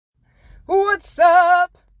What's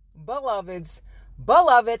up, beloveds?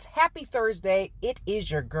 Beloveds, happy Thursday. It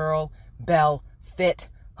is your girl, Belle Fit.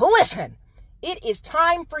 Listen, it is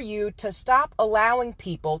time for you to stop allowing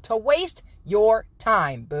people to waste your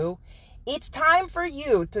time, boo. It's time for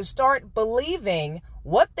you to start believing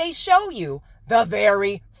what they show you the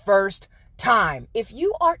very first time. If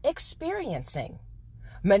you are experiencing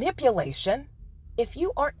manipulation, if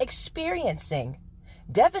you are experiencing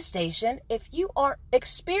devastation, if you are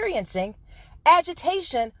experiencing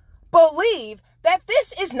agitation, believe that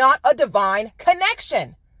this is not a divine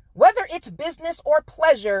connection. Whether it's business or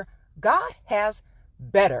pleasure, God has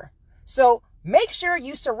better. So make sure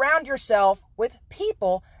you surround yourself with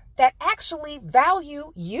people that actually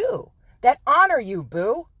value you, that honor you,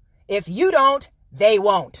 boo. If you don't, they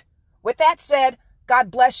won't. With that said,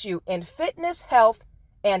 God bless you in fitness, health,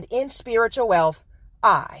 and in spiritual wealth.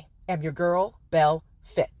 I am your girl, Belle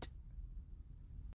Fit.